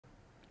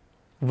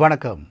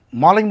வணக்கம்.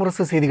 மாலை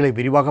முரசு செய்திகளை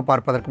விரிவாக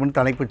பார்ப்பதற்கு முன்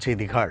தலைப்புச்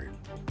செய்திகள்.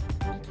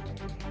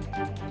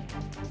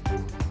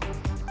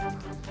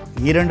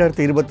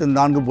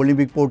 2024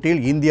 ஒலிம்பிக்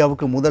போட்டியில்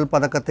இந்தியாவுக்கு முதல்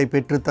பதக்கத்தை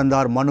பெற்றுத்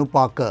தந்தார் மனு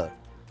பாக்கர்.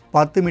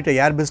 10 மீட்டர்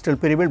ஏர்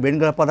பிஸ்டல் பிரிவில்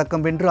வெண்கலப்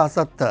பதக்கம் வென்று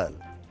அசத்தல்.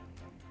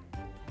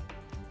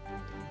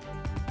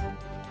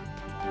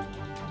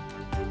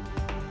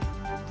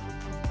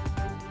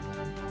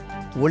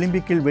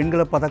 ஒலிம்பிக்கில்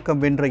வெண்கலப்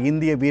பதக்கம் வென்ற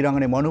இந்திய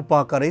வீராங்கனை மனு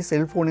பாக்கரை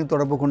செல்போனில்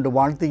தொடர்பு கொண்டு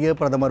வாழ்த்திய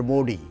பிரதமர்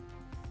மோடி.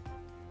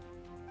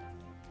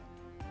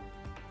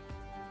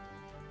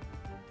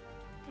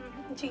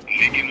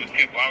 लेकिन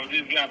उसके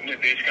बावजूद भी आपने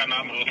देश का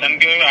नाम रोशन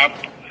किया।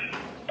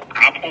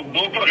 आपको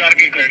दो प्रकार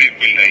की क्रेडिट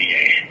मिल रही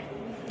है।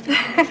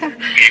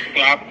 एक तो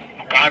आप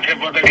कहाँ से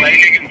पदक लाई,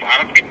 लेकिन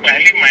भारत की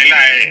पहली महिला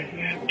है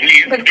जो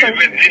इस खेल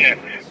में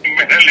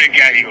मेडल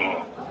लेके आई हो।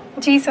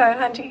 जी सर,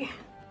 हाँ जी.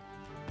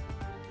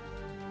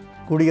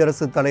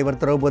 குடியரசுத் தலைவர்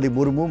திரௌபதி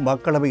முர்மு,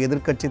 மக்களவை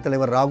எதிர்க்கட்சித்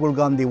தலைவர் ராகுல்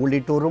காந்தி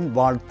உள்ளிட்டோரும்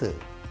வாழ்த்து.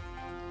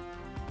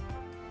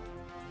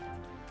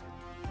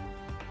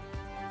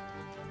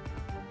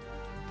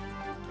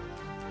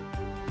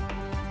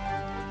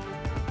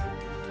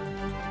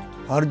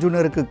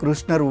 அர்ஜுனருக்கு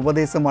கிருஷ்ணர்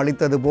உபதேசம்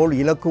அளித்தது போல்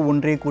இலக்கு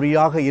ஒன்றே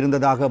குறியாக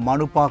இருந்ததாக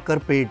மனு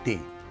பாக்கர் பேட்டி.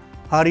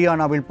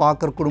 ஹரியானாவில்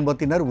பாக்கர்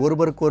குடும்பத்தினர்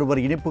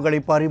ஒருவருக்கொருவர் இனிப்புகளை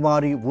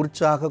பரிமாறி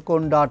உற்சாக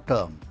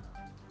கொண்டாட்டம்.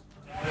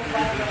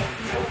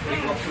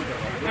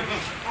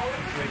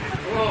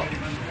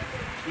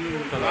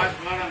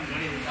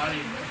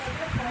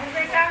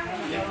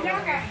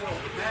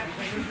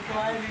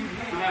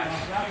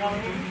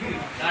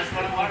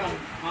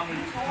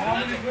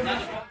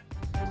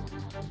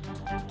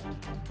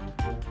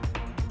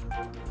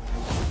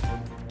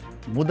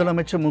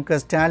 முதலமைச்சர் மு.க.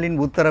 ஸ்டாலின்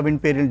உத்தரவின்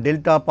பேரில்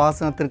டெல்டா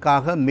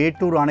பாசனத்திற்காக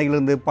மேட்டூர்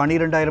அணையிலிருந்து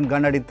 12,000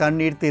 கன அடி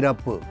தண்ணீர்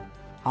திறப்பு.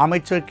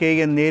 அமைச்சர்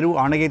கே.என். நேரு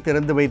அணையை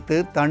திறந்து வைத்து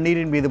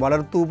தண்ணீரின் மீது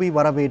மலர் தூவி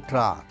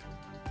வரவேற்றார்.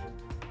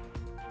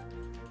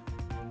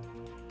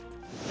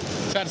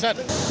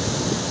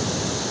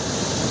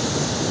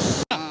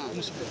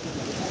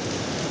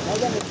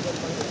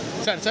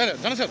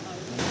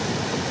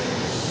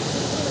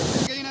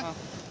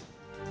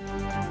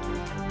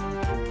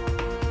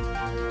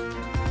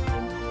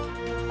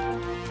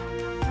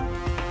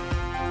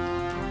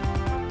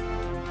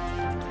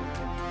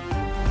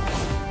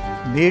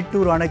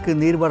 மேட்டூர் அணைக்கு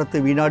நீர்வரத்து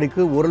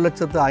வினாடிக்கு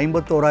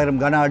 1,51,000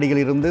 கன அடியில்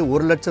இருந்து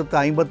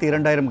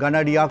 1,52,000 கன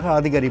அடியாக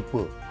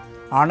அதிகரிப்பு.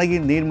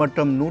 அணையின்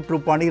நீர்மட்டம்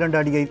 112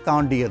 அடியை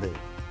தாண்டியது.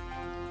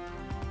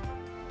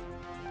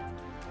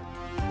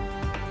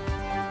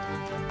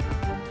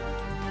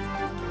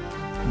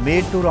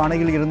 மேட்டூர்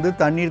அணையில் இருந்து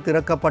தண்ணீர்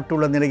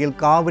திறக்கப்பட்டுள்ள நிலையில்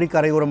காவிரி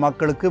கரையோர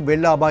மக்களுக்கு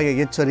வெள்ள அபாய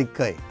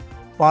எச்சரிக்கை.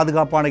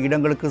 பாதுகாப்பான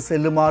இடங்களுக்கு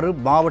செல்லுமாறு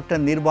மாவட்ட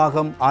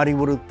நிர்வாகம்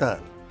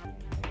அறிவுறுத்தல்.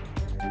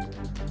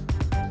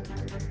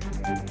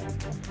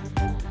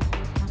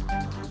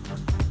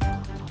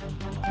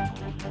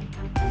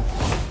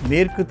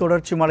 மேற்கு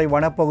தொடர்ச்சி மலை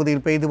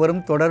வனப்பகுதியில் பெய்து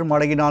வரும் தொடர்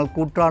மழையினால்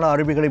குற்றால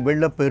அருவிகளில்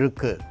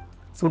வெள்ளப்பெருக்கு.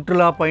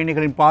 சுற்றுலா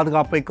பயணிகளின்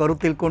பாதுகாப்பை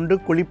கருத்தில் கொண்டு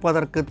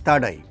குளிப்பதற்கு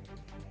தடை.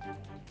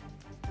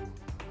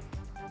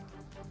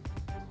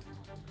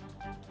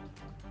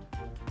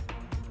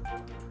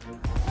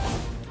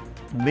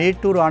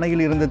 மேட்டூர்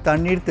அணையில் இருந்து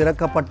தண்ணீர்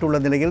திறக்கப்பட்டுள்ள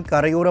நிலையில்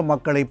கரையோர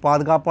மக்களை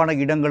பாதுகாப்பான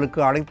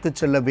இடங்களுக்கு அழைத்துச்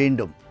செல்ல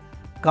வேண்டும்.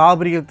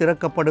 காவிரியில்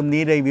திறக்கப்படும்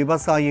நீரை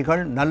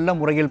விவசாயிகள் நல்ல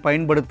முறையில்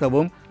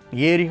பயன்படுத்தவும்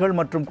ஏரிகள்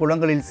மற்றும்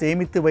குளங்களில்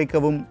சேமித்து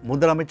வைக்கவும்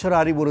முதலமைச்சர்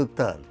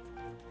அறிவுறுத்தல்.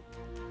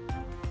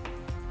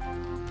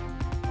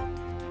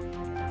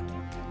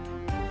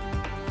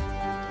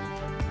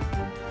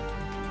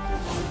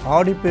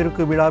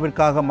 ஆடிப்பெருக்கு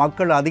விழாவிற்காக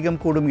மக்கள்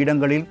அதிகம் கூடும்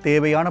இடங்களில்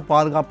தேவையான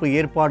பாதுகாப்பு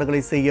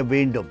ஏற்பாடுகளை செய்ய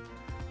வேண்டும்.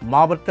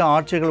 மாவட்ட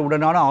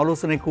ஆட்சியர்களுடனான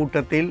ஆலோசனைக்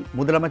கூட்டத்தில்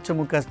முதலமைச்சர்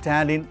மு.க.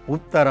 ஸ்டாலின்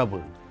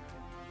உத்தரவு.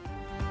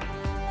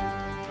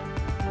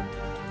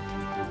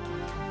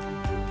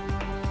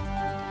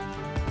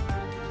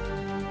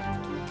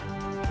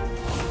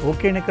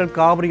 ஒகேனக்கல்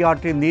காவிரி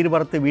ஆற்றின்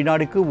நீர்வரத்து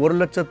வினாடிக்கு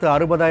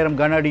 1,60,000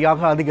 கன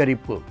அடியாக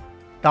அதிகரிப்பு.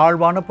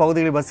 தாழ்வான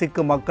பகுதிகளில்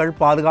வசிக்கும் மக்கள்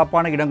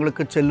பாதுகாப்பான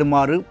இடங்களுக்கு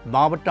செல்லுமாறு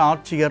மாவட்ட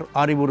ஆட்சியர்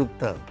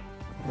அறிவுறுத்தல்.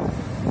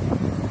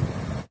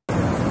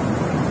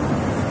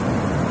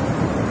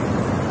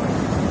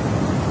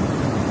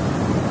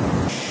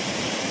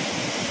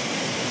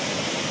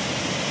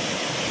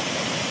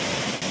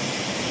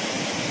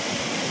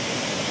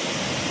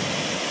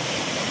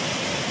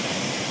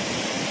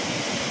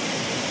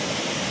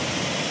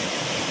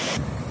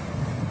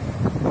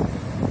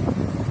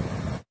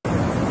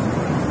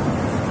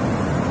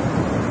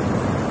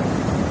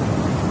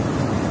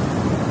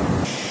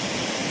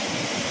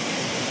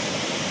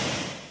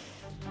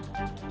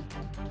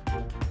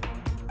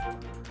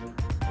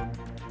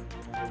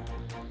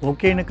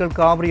 ஒகேனக்கல்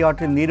காவிரி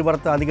ஆற்றின்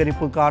நீர்வரத்து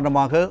அதிகரிப்பு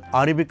காரணமாக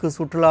அருவிக்கு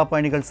சுற்றுலா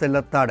பயணிகள்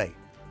செல்ல தடை.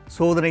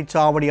 சோதனை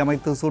சாவடி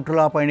அமைத்து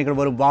சுற்றுலா பயணிகள்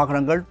வரும்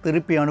வாகனங்கள்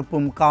திருப்பி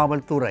அனுப்பும்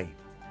காவல்துறை.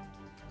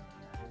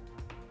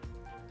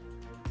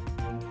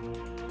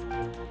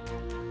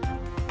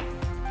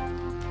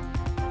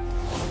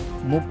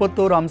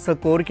 31 அம்ச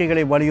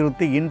கோரிக்கைகளை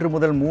வலியுறுத்தி இன்று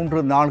முதல்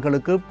 3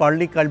 நாள்களுக்கு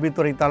பள்ளி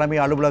கல்வித்துறை தலைமை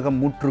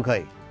அலுவலகம்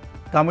முற்றுகை.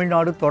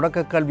 தமிழ்நாடு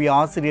தொடக்க கல்வி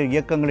ஆசிரியர்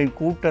இயக்கங்களின்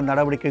கூட்ட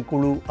நடவடிக்கை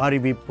குழு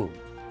அறிவிப்பு.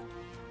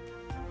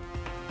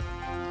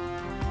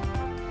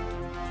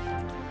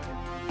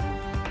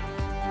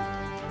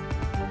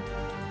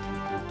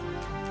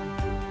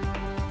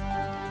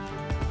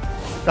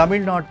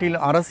 தமிழ்நாட்டில்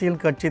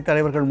அரசியல் கட்சி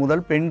தலைவர்கள்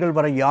முதல் பெண்கள்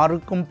வரை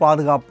யாருக்கும்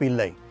பாதுகாப்பு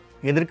இல்லை.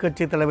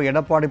 எதிர்க்கட்சித் தலைவர்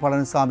எடப்பாடி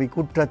பழனிசாமி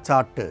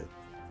குற்றச்சாட்டு.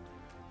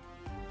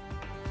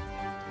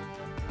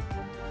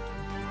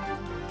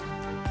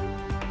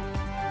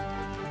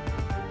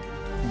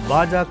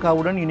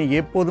 பாஜகவுடன் இனி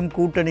எப்போதும்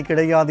கூட்டணி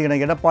கிடையாது என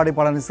எடப்பாடி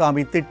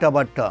பழனிசாமி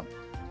திட்டவட்டம்.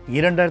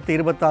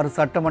 2026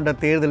 சட்டமன்ற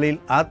தேர்தலில்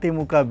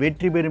அதிமுக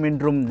வெற்றி பெறும்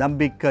என்றும்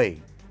நம்பிக்கை.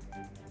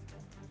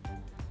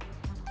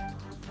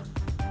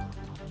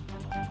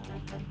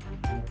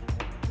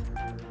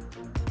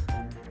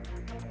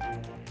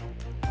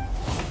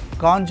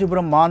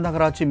 காஞ்சிபுரம்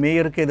மாநகராட்சி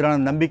மேயருக்கு எதிரான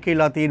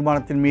நம்பிக்கையில்லா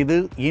தீர்மானத்தின் மீது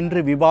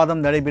இன்று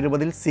விவாதம்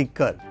நடைபெறுவதில்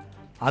சிக்கல்.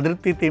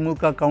 அதிருப்தி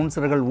திமுக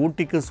கவுன்சிலர்கள்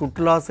ஊட்டிக்கு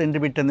சுற்றுலா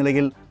சென்றுவிட்ட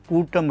நிலையில்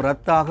கூட்டம்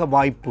ரத்தாக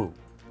வாய்ப்பு.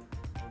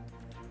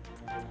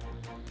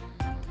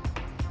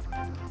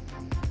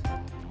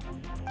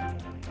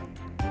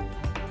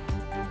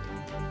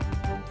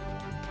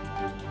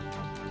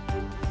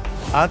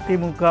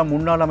 அதிமுக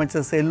முன்னாள்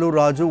அமைச்சர் செல்லூர்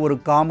ராஜு ஒரு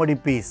காமெடி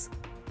பீஸ்.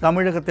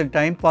 தமிழகத்தில்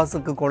டைம்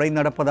பாஸுக்கு கொலை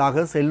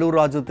நடப்பதாக செல்லூர்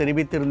ராஜு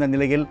தெரிவித்திருந்த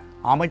நிலையில்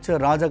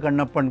அமைச்சர்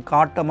ராஜகண்ணப்பன்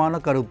காட்டமான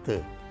கருத்து.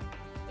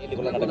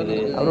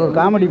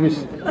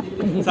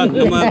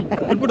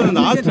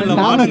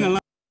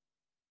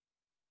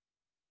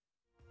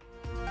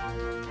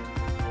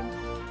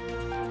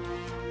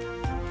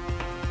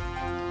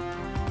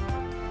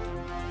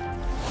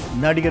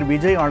 நடிகர்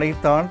விஜய்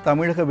அழைத்தால்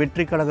தமிழக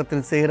வெற்றி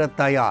கழகத்தில் சேர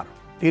தயார்.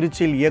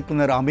 திருச்சியில்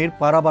இயக்குனர் அமீர்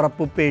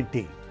பரபரப்பு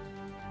பேட்டி.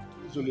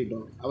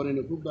 சொல்லிட்டோம், அவர்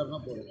என்னை கூப்பிட்டாருன்னா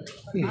போகிறேன்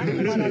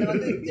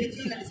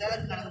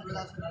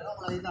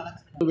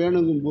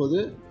வேணுங்கும் போது.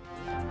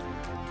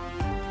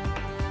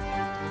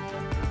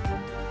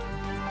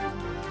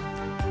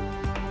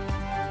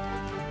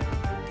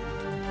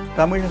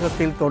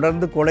 தமிழகத்தில்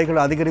தொடர்ந்து கொலைகள்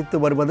அதிகரித்து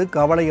வருவது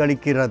கவலை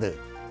அளிக்கிறது.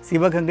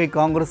 சிவகங்கை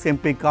காங்கிரஸ்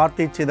எம்பி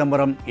கார்த்தி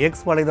சிதம்பரம்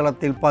எக்ஸ்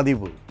வலைதளத்தில்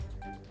பதிவு.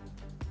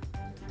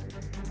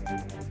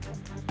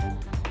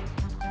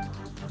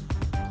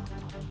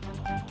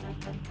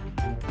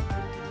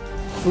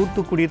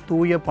 தூத்துக்குடி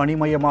தூய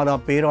பனிமயமாதா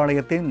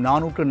பேராலயத்தின்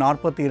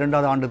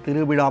 442வது ஆண்டு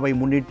திருவிழாவை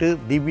முன்னிட்டு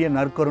திவ்ய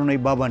நற்கருணை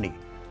பவனி.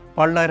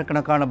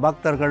 பல்லாயிரக்கணக்கான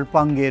பக்தர்கள்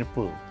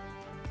பங்கேற்பு.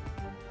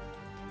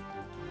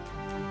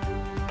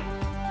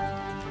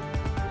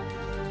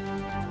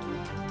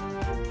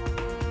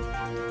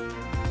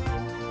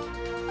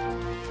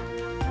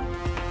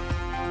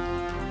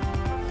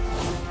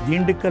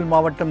 திண்டுக்கல்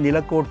மாவட்டம்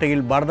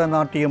நிலக்கோட்டையில்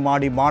பரதநாட்டியம்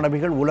ஆடி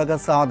மாணவிகள் உலக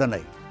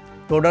சாதனை.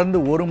 தொடர்ந்து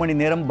 1 மணி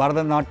நேரம்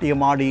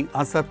பரதநாட்டியம் ஆடி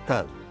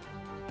அசத்தல்.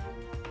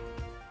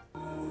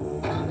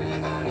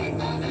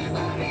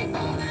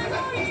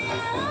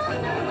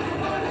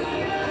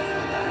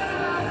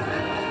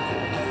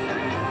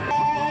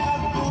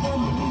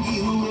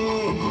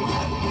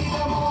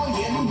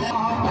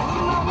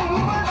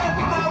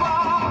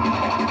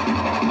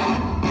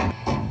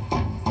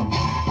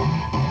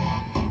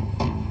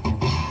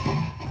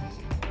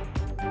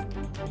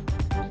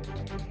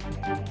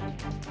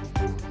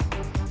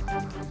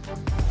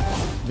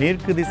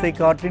 மேற்கு திசை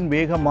காற்றின்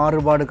வேக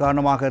மாறுபாடு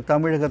காரணமாக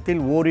தமிழகத்தில்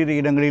ஓரிரு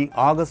இடங்களில்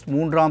ஆகஸ்ட்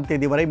 3ஆம்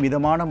தேதி வரை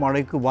மிதமான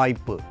மழைக்கு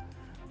வாய்ப்பு.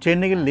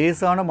 சென்னையில்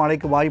லேசான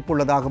மழைக்கு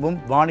வாய்ப்புள்ளதாகவும்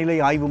வானிலை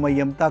ஆய்வு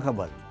மையம்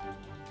தகவல்.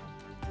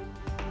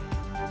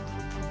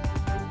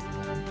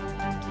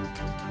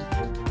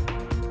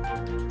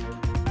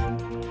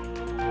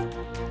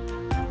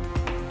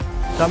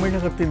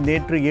 தமிழகத்தில்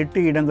நேற்று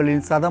 8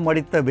 இடங்களில்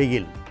சதமடித்த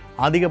வெயில்.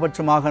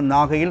 அதிகபட்சமாக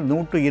நாகையில்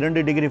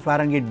 102 டிகிரி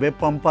ஃபாரன்ஹீட்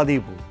வெப்பம்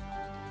பதிவு.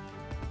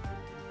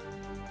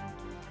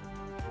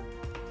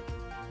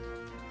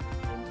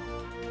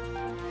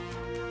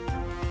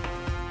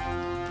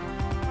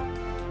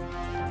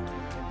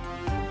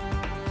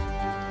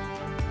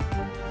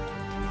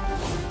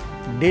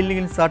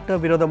 டெல்லியில்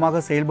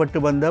சட்டவிரோதமாக செயல்பட்டு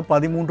வந்த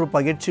 13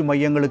 பயிற்சி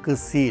மையங்களுக்கு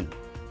சீல்.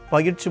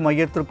 பயிற்சி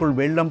மையத்திற்குள்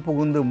வெள்ளம்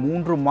புகுந்து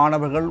 3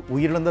 மாணவர்கள்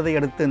உயிரிழந்ததை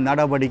அடுத்து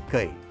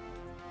நடவடிக்கை.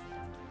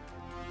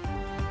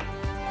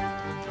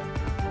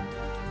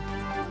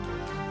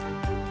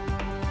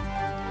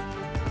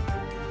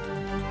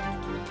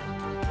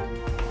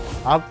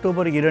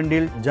 அக்டோபர்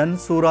 2 ஜன்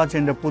சூராஜ்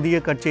என்ற புதிய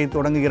கட்சியை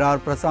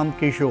தொடங்குகிறார் பிரசாந்த்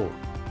கிஷோர்.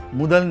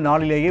 முதல்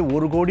நாளிலேயே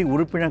 1 கோடி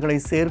உறுப்பினர்களை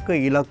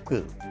சேர்க்க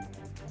இலக்கு.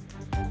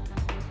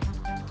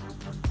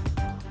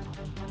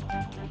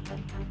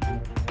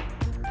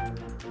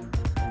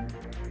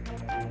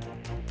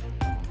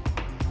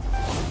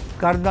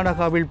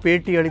 கர்நாடகாவில்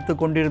பேட்டி அளித்துக்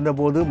கொண்டிருந்த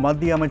போது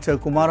மத்திய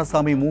அமைச்சர்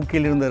குமாரசாமி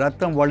மூக்கில் இருந்து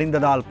ரத்தம்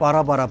வழிந்ததால்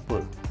பரபரப்பு.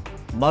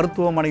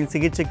 மருத்துவமனையில்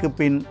சிகிச்சைக்கு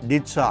பின்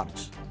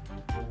டிஸ்சார்ஜ்.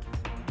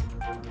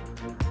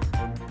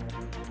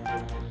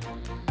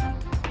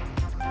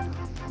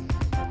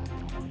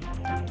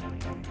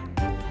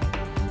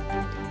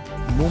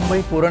 மும்பை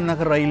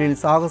புறநகர் ரயிலில்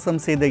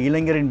சாகசம் செய்த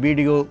இளைஞரின்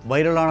வீடியோ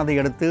வைரலானதை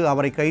அடுத்து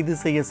அவரை கைது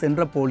செய்ய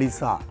சென்ற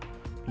போலீசார்.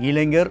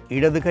 இளைஞர்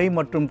இடதுகை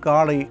மற்றும்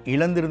காலை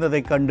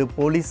இழந்திருந்ததைக் கண்டு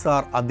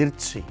போலீசார்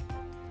அதிர்ச்சி.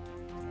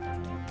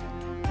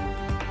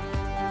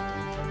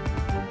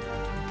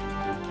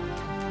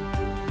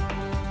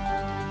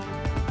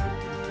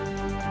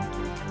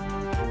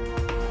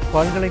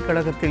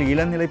 பல்கலைக்கழகத்தில்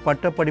இளநிலை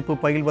பட்டப்படிப்பு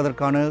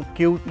பயில்வதற்கான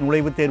கியூட்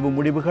நுழைவுத் தேர்வு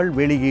முடிவுகள்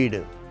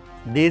வெளியீடு.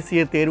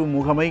 தேசிய தேர்வு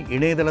முகமை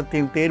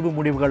இணையதளத்தில் தேர்வு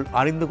முடிவுகள்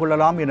அறிந்து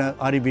கொள்ளலாம் என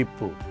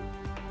அறிவிப்பு.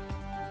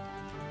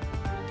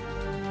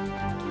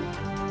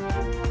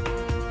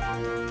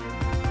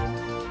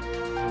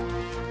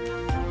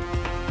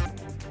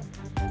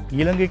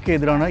 இலங்கைக்கு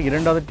எதிரான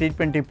 2வது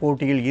T20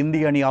 போட்டியில்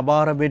இந்திய அணி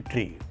அபார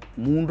வெற்றி.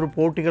 3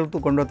 போட்டிகள்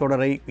கொண்ட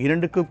தொடரை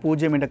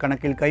 2-0 என்ற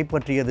கணக்கில்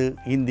கைப்பற்றியது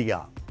இந்தியா.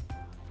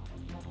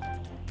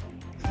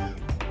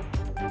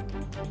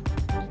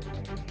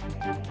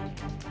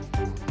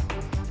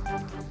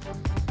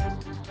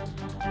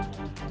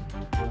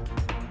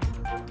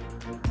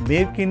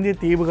 மேற்கிந்திய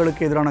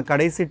தீவுகளுக்கு எதிரான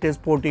கடைசி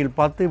டெஸ்ட் போட்டியில்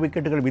 10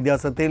 விக்கெட்டுகள்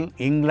வித்தியாசத்தில்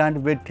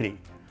இங்கிலாந்து வெற்றி.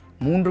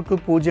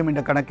 3-0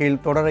 என்ற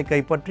கணக்கில் தொடரை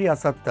கைப்பற்றி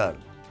அசத்தல்.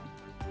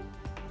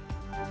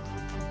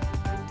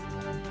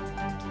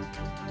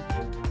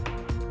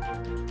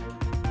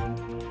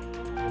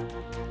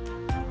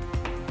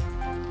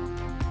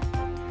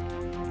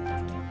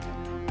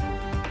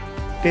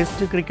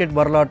 டெஸ்ட் கிரிக்கெட்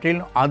வரலாற்றில்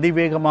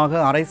அதிவேகமாக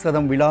அரை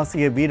சதம்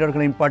விளாசிய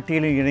வீரர்களின்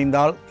பட்டியலில்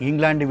இணைந்தால்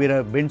இங்கிலாந்து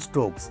வீரர் பென்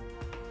ஸ்டோக்ஸ்.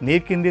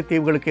 மேற்கிந்திய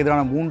தீவுகளுக்கு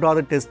எதிரான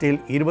 3வது டெஸ்டில்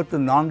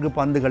 24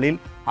 பந்துகளில்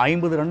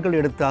 50 ரன்கள்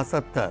எடுத்து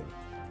அசத்தல்.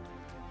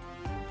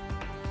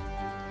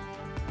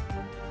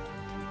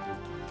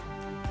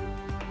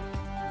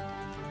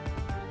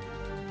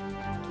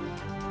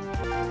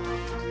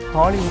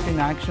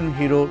 ஹாலிவுட்டின் ஆக்ஷன்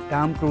ஹீரோ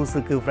டாம்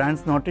க்ரூஸுக்கு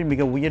பிரான்ஸ் நாட்டின்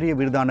மிக உயரிய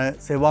விருதான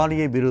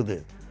செவாலியே விருது.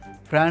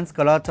 பிரான்ஸ்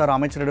கலாச்சார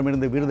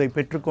அமைச்சரிடமிருந்து விருதை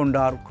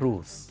பெற்றுக்கொண்டார்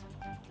க்ரூஸ்.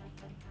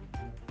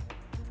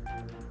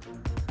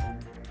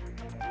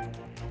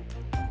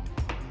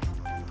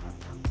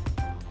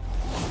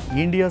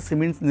 இந்தியா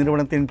சிமெண்ட்ஸ்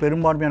நிறுவனத்தின்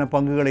பெரும்பான்மையான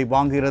பங்குகளை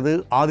வாங்குகிறது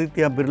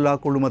ஆதித்யா பிர்லா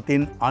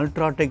குழுமத்தின்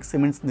அல்ட்ராடெக்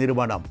சிமெண்ட்ஸ்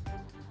நிறுவனம்.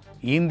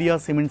 இந்தியா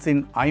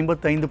சிமெண்ட்ஸின்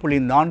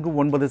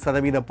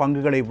 55.49%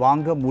 பங்குகளை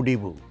வாங்க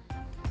முடிவு.